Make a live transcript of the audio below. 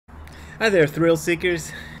Hi there, thrill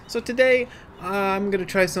seekers. So today I'm going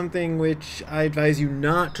to try something which I advise you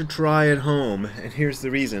not to try at home, and here's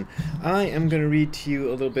the reason. I am going to read to you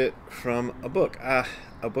a little bit from a book I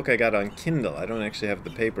got on Kindle. I don't actually have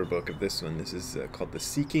the paper book of this one. This is called The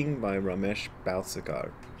Seeking by Ramesh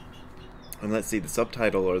Balsekar. And let's see, the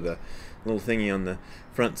subtitle or the little thingy on the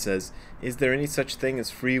front says, "Is there any such thing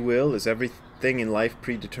as free will? Is everything in life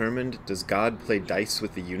predetermined? Does God play dice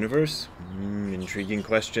with the universe?" Intriguing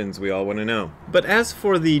questions we all want to know. But as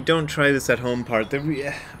for the don't try this at home part,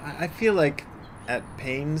 I feel like at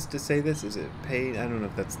pains to say this. Is it pain? I don't know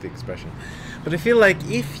if that's the expression. But I feel like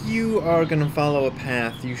if you are going to follow a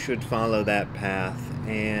path, you should follow that path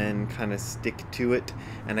and kind of stick to it.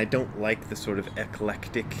 And I don't like the sort of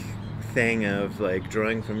eclectic thing of like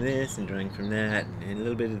drawing from this and drawing from that and a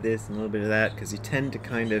little bit of this and a little bit of that, because you tend to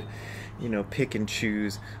kind of, pick and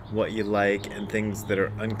choose what you like, and things that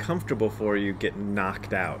are uncomfortable for you get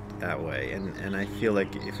knocked out that way. And I feel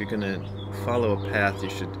like if you're gonna follow a path, you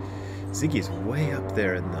should. Ziggy's way up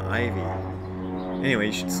there in the ivy. Anyway,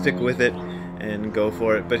 you should stick with it and go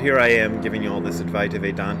for it. But here I am giving you all this Advaita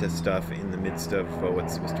Vedanta stuff in the midst of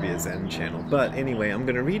what's supposed to be a Zen channel. But anyway, I'm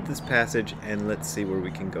going to read this passage and let's see where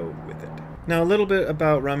we can go with it. Now, a little bit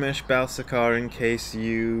about Ramesh Balsekar in case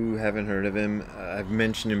you haven't heard of him. I've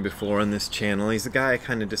mentioned him before on this channel. He's a guy I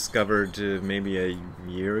kind of discovered maybe a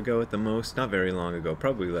year ago at the most. Not very long ago,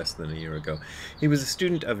 probably less than a year ago. He was a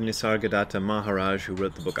student of Nisargadatta Maharaj, who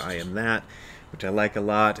wrote the book I Am That, which I like a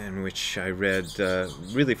lot, and which I read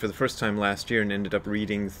really for the first time last year and ended up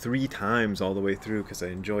reading 3 times all the way through because I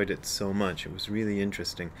enjoyed it so much. It was really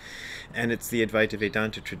interesting. And it's the Advaita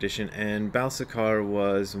Vedanta tradition, and Balsekar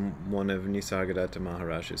was one of Nisargadatta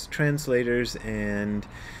Maharaj's translators, and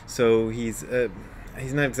so he's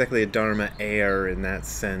not exactly a Dharma heir in that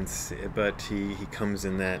sense, but he comes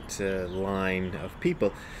in that line of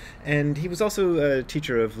people. And he was also a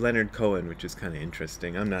teacher of Leonard Cohen, which is kind of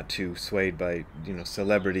interesting. I'm not too swayed by,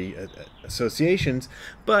 celebrity associations,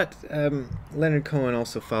 but Leonard Cohen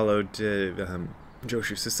also followed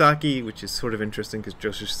Joshu Sasaki, which is sort of interesting because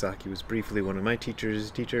Joshu Sasaki was briefly one of my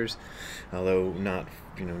teachers, although not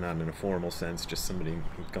in a formal sense, just somebody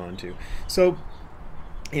he'd gone to. So,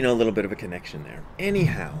 a little bit of a connection there.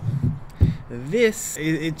 Anyhow, this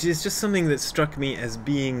is just something that struck me as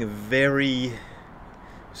being very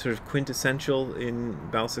sort of quintessential in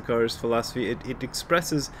Balsekar's philosophy. It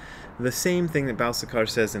expresses the same thing that Balsekar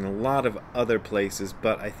says in a lot of other places,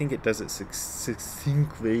 but I think it does it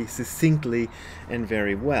succinctly and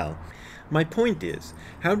very well. My point is,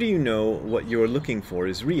 how do you know what you're looking for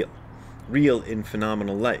is real? Real in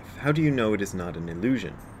phenomenal life. How do you know it is not an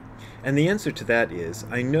illusion? And the answer to that is,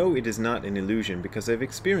 I know it is not an illusion because I've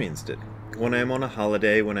experienced it. When I am on a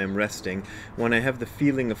holiday, when I am resting, when I have the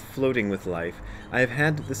feeling of floating with life, I have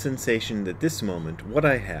had the sensation that this moment, what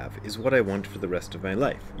I have, is what I want for the rest of my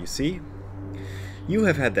life. You see? You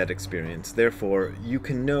have had that experience, therefore you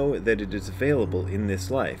can know that it is available in this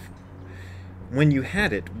life. When you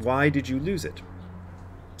had it, why did you lose it?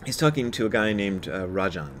 He's talking to a guy named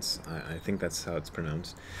Rajans. I think that's how it's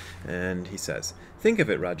pronounced. And he says, "Think of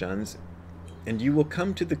it, Rajans, and you will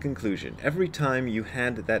come to the conclusion. Every time you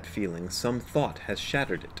had that feeling, some thought has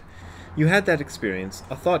shattered it. You had that experience,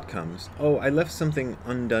 a thought comes, oh, I left something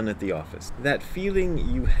undone at the office. That feeling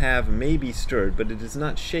you have may be stirred, but it is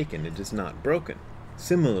not shaken, it is not broken.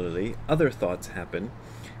 Similarly, other thoughts happen,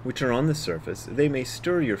 which are on the surface. They may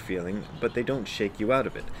stir your feeling, but they don't shake you out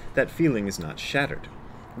of it. That feeling is not shattered.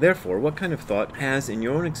 Therefore, what kind of thought has, in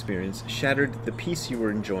your own experience, shattered the peace you were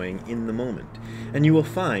enjoying in the moment? And you will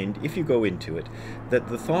find, if you go into it, that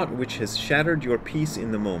the thought which has shattered your peace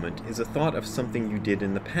in the moment is a thought of something you did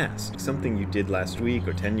in the past, something you did last week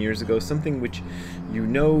or 10 years ago, something which you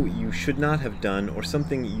know you should not have done, or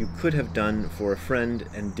something you could have done for a friend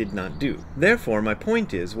and did not do. Therefore, my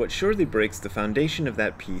point is, what surely breaks the foundation of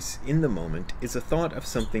that peace in the moment is a thought of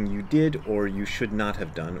something you did or you should not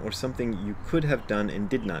have done, or something you could have done and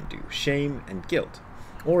did not do, shame and guilt,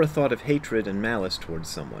 or a thought of hatred and malice towards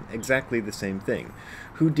someone, exactly the same thing,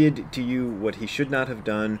 who did to you what he should not have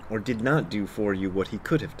done, or did not do for you what he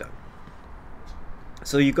could have done.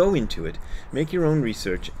 So you go into it, make your own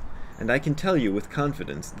research, and I can tell you with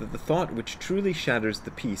confidence that the thought which truly shatters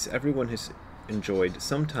the peace everyone has enjoyed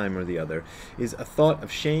some time or the other is a thought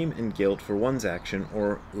of shame and guilt for one's action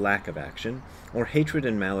or lack of action, or hatred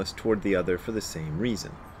and malice toward the other for the same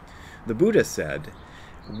reason. The Buddha said,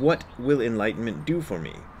 "What will enlightenment do for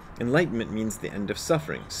me? Enlightenment means the end of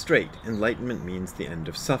suffering. Straight, enlightenment means the end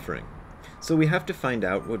of suffering." So we have to find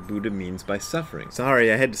out what Buddha means by suffering.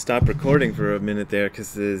 Sorry, I had to stop recording for a minute there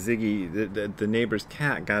because the neighbor's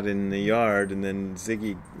cat got in the yard, and then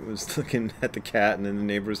Ziggy was looking at the cat, and then the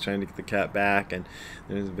neighbor was trying to get the cat back, and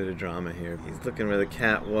there's a bit of drama here. He's looking where the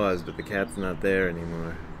cat was, but the cat's not there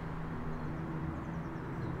anymore.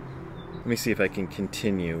 Let me see if I can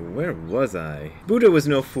continue. Where was I? Buddha was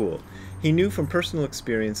no fool. He knew from personal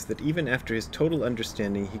experience that even after his total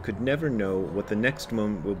understanding, he could never know what the next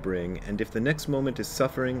moment will bring, and if the next moment is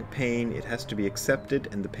suffering, pain, it has to be accepted,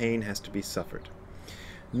 and the pain has to be suffered.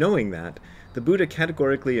 Knowing that, the Buddha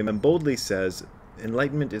categorically and boldly says,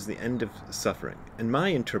 enlightenment is the end of suffering. And my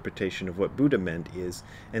interpretation of what Buddha meant is,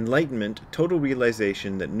 enlightenment, total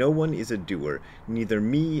realization that no one is a doer, neither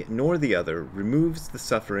me nor the other, removes the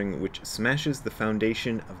suffering which smashes the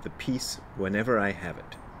foundation of the peace whenever I have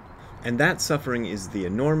it. And that suffering is the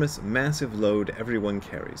enormous, massive load everyone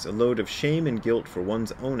carries, a load of shame and guilt for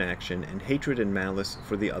one's own action and hatred and malice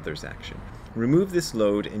for the other's action. Remove this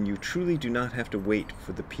load and you truly do not have to wait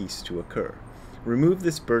for the peace to occur. Remove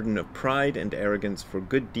this burden of pride and arrogance for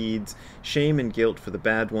good deeds, shame and guilt for the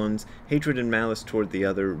bad ones, hatred and malice toward the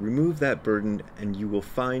other. Remove that burden and you will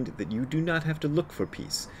find that you do not have to look for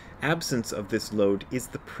peace. Absence of this load is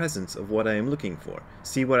the presence of what I am looking for.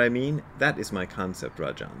 See what I mean? That is my concept,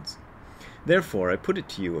 Rajans. Therefore, I put it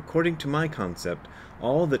to you, according to my concept,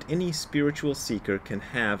 all that any spiritual seeker can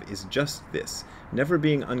have is just this, never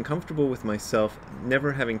being uncomfortable with myself,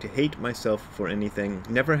 never having to hate myself for anything,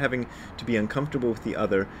 never having to be uncomfortable with the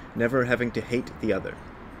other, never having to hate the other.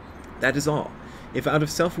 That is all. If out of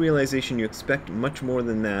self-realization you expect much more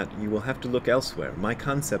than that, you will have to look elsewhere. My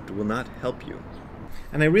concept will not help you.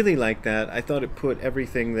 And I really like that. I thought it put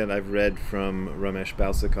everything that I've read from Ramesh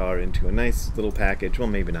Balsekar into a nice little package. Well,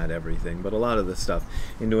 maybe not everything, but a lot of the stuff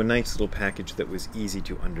into a nice little package that was easy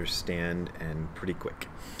to understand and pretty quick.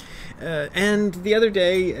 And the other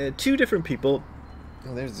day, two different people,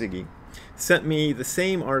 oh, there's Ziggy, sent me the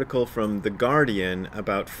same article from The Guardian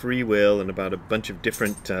about free will and about a bunch of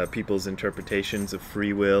different people's interpretations of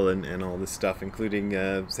free will and all this stuff, including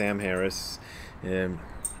Sam Harris,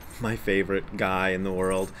 my favorite guy in the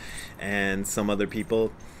world, and some other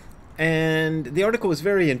people. And the article was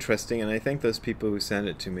very interesting, and I thank those people who sent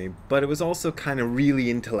it to me, but it was also kind of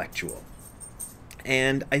really intellectual.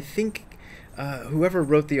 And I think whoever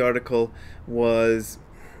wrote the article was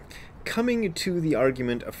coming to the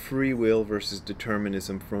argument of free will versus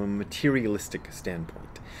determinism from a materialistic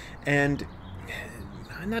standpoint. And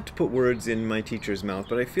not to put words in my teacher's mouth,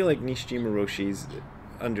 but I feel like Nishijima Roshi's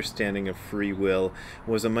understanding of free will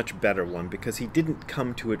was a much better one because he didn't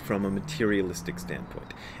come to it from a materialistic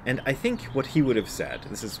standpoint. And I think what he would have said,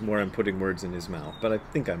 this is where I'm putting words in his mouth, but I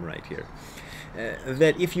think I'm right here,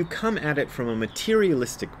 that if you come at it from a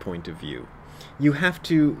materialistic point of view, you have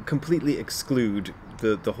to completely exclude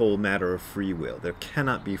the whole matter of free will. There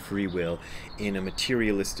cannot be free will in a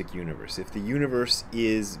materialistic universe. If the universe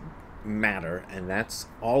is matter, and that's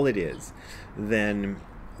all it is, then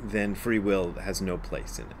free will has no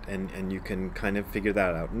place in it, and you can kind of figure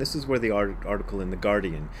that out. And this is where the article in The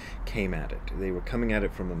Guardian came at it. They were coming at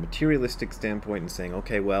it from a materialistic standpoint and saying,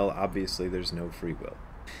 okay, well, obviously there's no free will.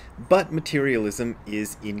 But materialism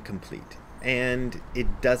is incomplete, and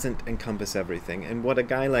it doesn't encompass everything. And what a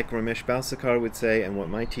guy like Ramesh Balsekar would say, and what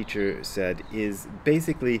my teacher said, is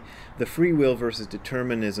basically the free will versus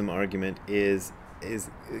determinism argument is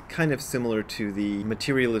kind of similar to the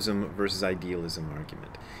materialism versus idealism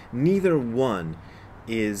argument. Neither one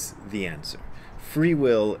is the answer. Free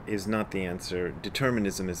will is not the answer.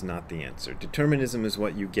 Determinism is not the answer. Determinism is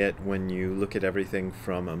what you get when you look at everything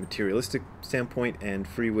from a materialistic standpoint, and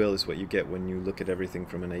free will is what you get when you look at everything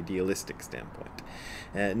from an idealistic standpoint.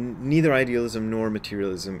 Neither idealism nor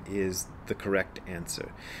materialism is the correct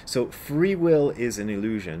answer. So free will is an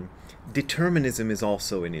illusion. Determinism is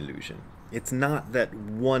also an illusion. It's not that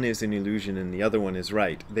one is an illusion and the other one is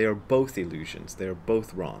right. They are both illusions. They are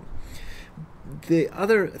both wrong. The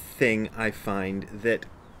other thing I find that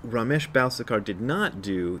Ramesh Balsekar did not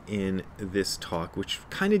do in this talk, which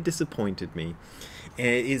kind of disappointed me,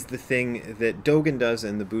 is the thing that Dogen does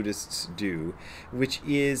and the Buddhists do, which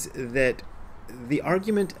is that the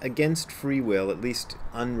argument against free will, at least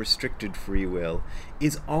unrestricted free will,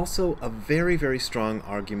 is also a very, very strong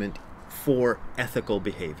argument for ethical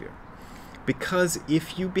behavior. Because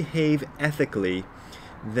if you behave ethically,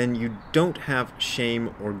 then you don't have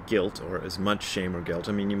shame or guilt, or as much shame or guilt.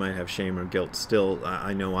 I mean, you might have shame or guilt still,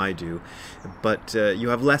 I know I do, but you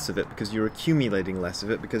have less of it because you're accumulating less of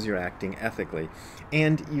it because you're acting ethically.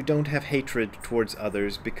 And you don't have hatred towards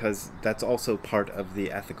others because that's also part of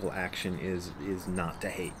the ethical action is not to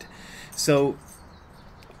hate. So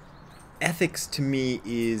ethics to me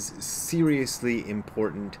is seriously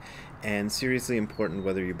important, and seriously important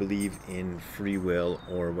whether you believe in free will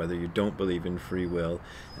or whether you don't believe in free will.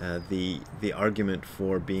 The argument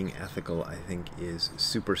for being ethical, I think, is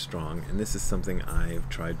super strong, and this is something I've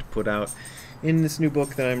tried to put out in this new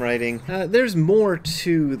book that I'm writing. There's more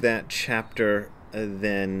to that chapter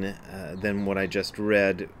than what I just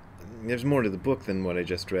read. There's more to the book than what I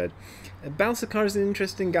just read. Balsakar's an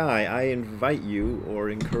interesting guy. I invite you or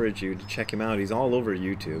encourage you to check him out. He's all over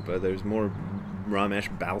YouTube. There's more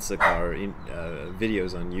Ramesh Balsekar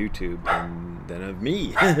videos on YouTube than of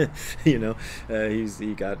me. You know,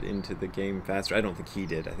 he got into the game faster. I don't think he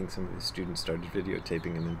did. I think some of his students started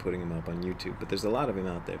videotaping him and putting him up on YouTube. But there's a lot of him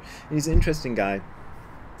out there. And he's an interesting guy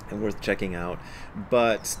and worth checking out.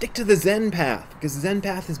 But stick to the Zen path, because the Zen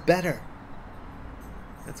path is better.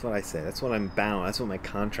 That's what I say. That's what I'm bound. That's what my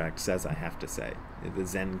contract says I have to say. The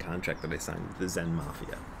Zen contract that I signed with the Zen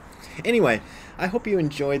Mafia. Anyway, I hope you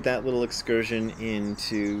enjoyed that little excursion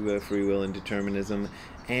into free will and determinism,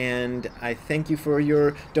 and I thank you for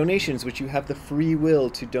your donations, which you have the free will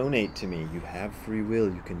to donate to me. You have free will.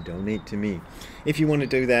 You can donate to me. If you want to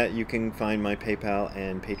do that, you can find my PayPal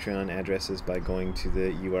and Patreon addresses by going to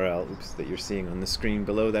the URL that you're seeing on the screen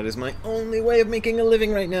below. That is my only way of making a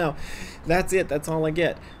living right now. That's it. That's all I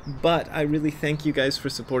get. But I really thank you guys for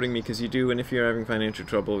supporting me, because you do, and if you're having financial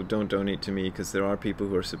trouble, don't donate to me, because there are people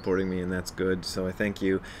who are supporting me, and that's good. So I thank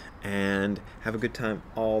you, and have a good time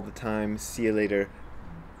all the time. See you later.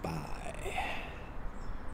 Bye.